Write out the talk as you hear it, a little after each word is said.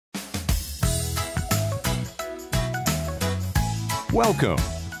Welcome.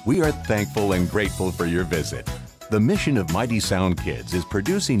 We are thankful and grateful for your visit. The mission of Mighty Sound Kids is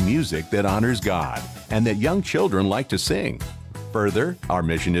producing music that honors God and that young children like to sing. Further, our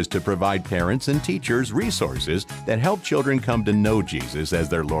mission is to provide parents and teachers resources that help children come to know Jesus as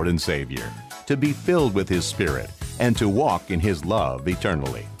their Lord and Savior, to be filled with His Spirit, and to walk in His love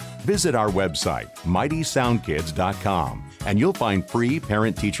eternally. Visit our website, mightysoundkids.com, and you'll find free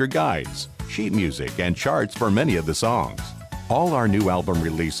parent-teacher guides, sheet music, and charts for many of the songs. All our new album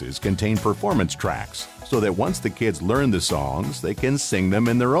releases contain performance tracks, so that once the kids learn the songs, they can sing them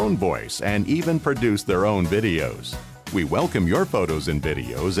in their own voice and even produce their own videos. We welcome your photos and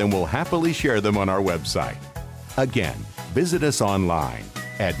videos and will happily share them on our website. Again, visit us online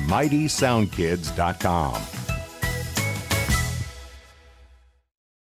at mightysoundkids.com.